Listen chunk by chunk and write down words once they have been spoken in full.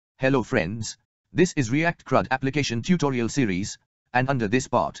Hello friends, this is React CRUD application tutorial series, and under this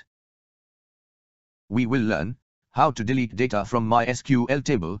part, we will learn how to delete data from MySQL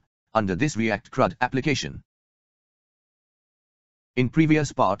table under this React CRUD application. In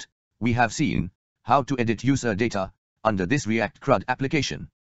previous part, we have seen how to edit user data under this React CRUD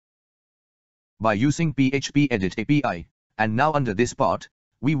application by using PHP Edit API, and now under this part,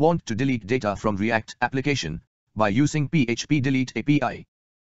 we want to delete data from React application by using PHP DELETE API.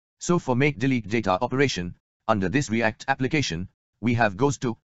 So for make delete data operation, under this React application, we have goes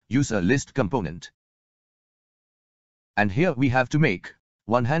to user list component. And here we have to make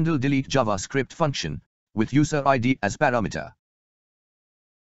one handleDelete JavaScript function with user ID as parameter.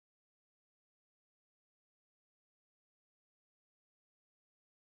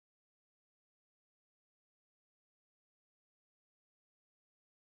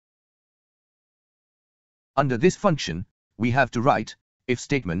 Under this function, we have to write if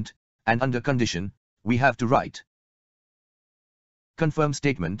statement, and under condition, we have to write confirm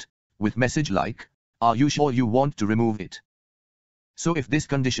statement with message like, are you sure you want to remove it? So if this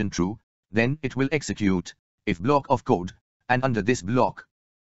condition true, then it will execute if block of code, and under this block,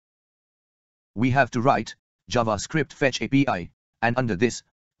 we have to write JavaScript Fetch API, and under this,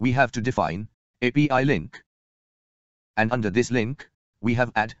 we have to define API link. And under this link, we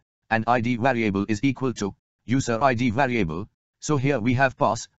have add an ID variable is equal to user ID variable. So here we have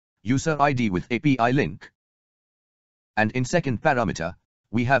pass user ID with API link. And in second parameter,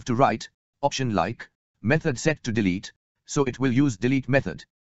 we have to write option like method set to delete, so it will use delete method.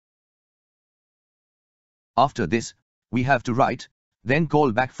 After this, we have to write then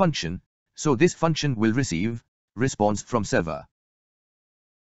callback function, so this function will receive response from server.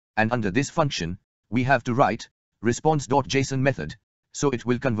 And under this function, we have to write response.json method, so it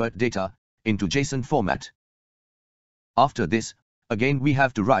will convert data into JSON format. After this, again we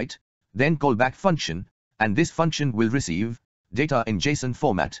have to write then callback function, and this function will receive data in JSON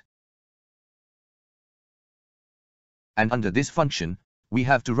format. And under this function, we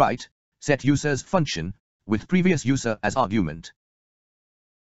have to write set users function with previous user as argument.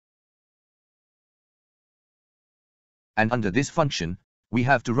 And under this function, we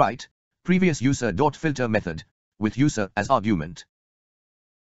have to write previous user.filter method with user as argument.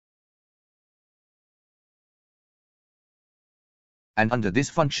 And under this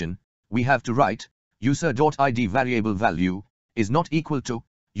function, we have to write user.id variable value is not equal to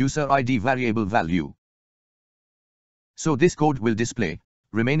user ID variable value. So this code will display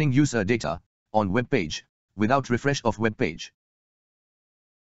remaining user data on web page without refresh of web page.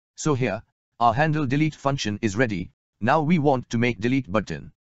 So here, our handleDelete function is ready. Now we want to make delete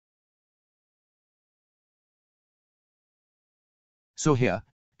button. So here,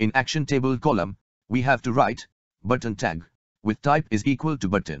 in action table column, we have to write button tag with type is equal to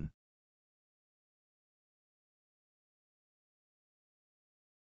button.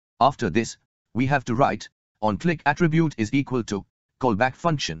 After this, we have to write on click attribute is equal to callback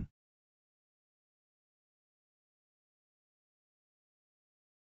function.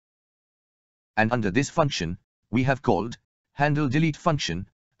 And under this function, we have called handleDelete function,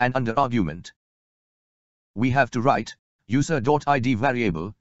 and under argument, we have to write user.id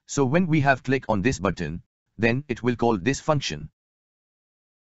variable, so when we have click on this button, then it will call this function.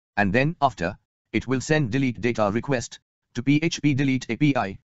 And then after, it will send delete data request to PHP Delete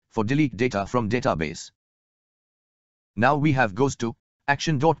API for delete data from database. Now we have goes to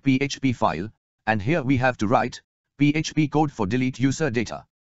action.php file, and here we have to write PHP code for delete user data.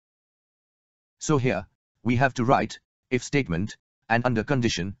 So here, we have to write if statement, and under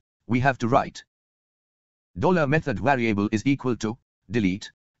condition, we have to write $method variable is equal to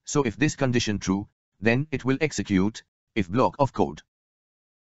delete, so if this condition true, then it will execute if block of code.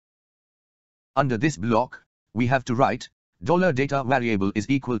 Under this block, we have to write $data variable is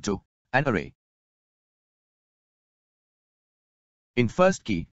equal to an array. In first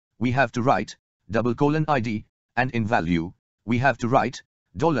key, we have to write $ID, and in value, we have to write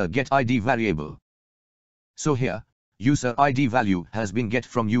 $getID variable. So here, user ID value has been get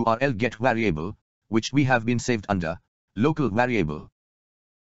from URL get variable, which we have been saved under local variable.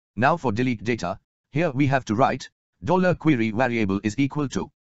 Now for delete data, here we have to write $query variable is equal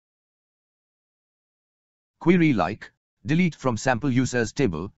to query like delete from sample users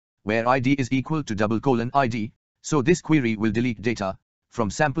table, where ID is equal to $ID, so this query will delete data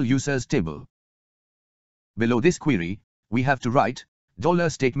from sample users table. Below this query, we have to write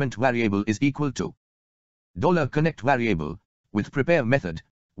 $statement variable is equal to $connect variable with prepare method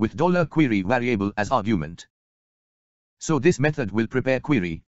with $query variable as argument. So this method will prepare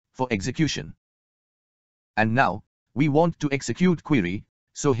query for execution. And now, we want to execute query,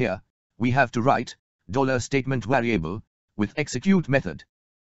 So here, we have to write $statement variable with execute method.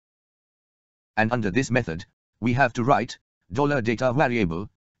 And under this method, we have to write $data variable,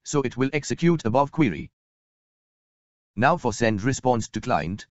 so it will execute above query. Now for send response to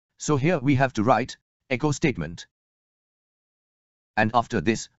client, so here we have to write echo statement. And after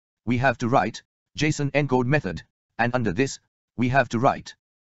this, we have to write JSON encode method, and under this, we have to write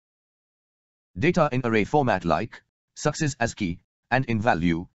data in array format like success as key, and in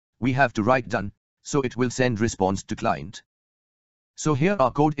value, we have to write done, so it will send response to client. So here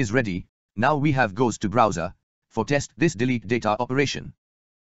our code is ready. Now we have goes to browser for test this delete data operation.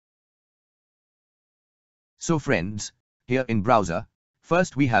 So friends, here in browser,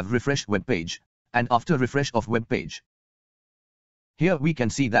 first we have refresh web page, and after refresh of web page, here we can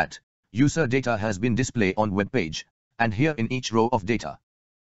see that user data has been displayed on web page, and here in each row of data,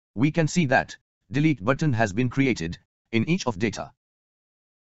 we can see that delete button has been created in each of data.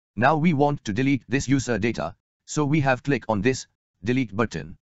 Now we want to delete this user data, so we have click on this delete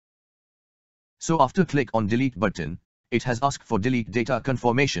button. So after click on delete button, it has asked for delete data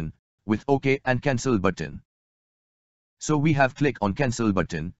confirmation with OK and cancel button. So we have click on cancel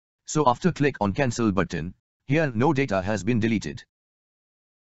button. So after click on cancel button, here no data has been deleted.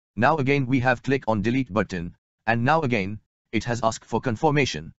 Now again we have click on delete button, and now again, it has asked for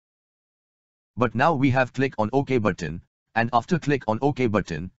confirmation. But now we have click on OK button, and after click on OK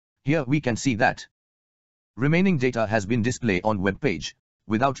button, here we can see that remaining data has been displayed on web page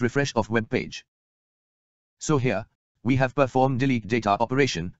without refresh of web page. So here, we have performed delete data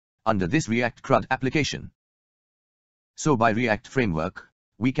operation under this React CRUD application. So by React framework,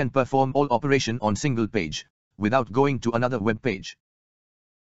 we can perform all operation on single page without going to another web page.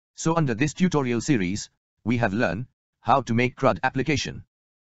 So under this tutorial series, we have learned how to make CRUD application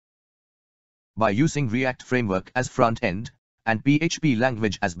by using React framework as front end and PHP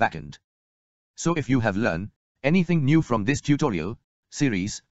language as backend. So if you have learned anything new from this tutorial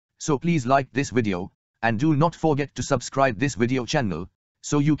series, so please like this video and do not forget to subscribe this video channel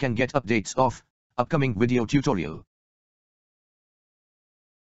so you can get updates of upcoming video tutorial.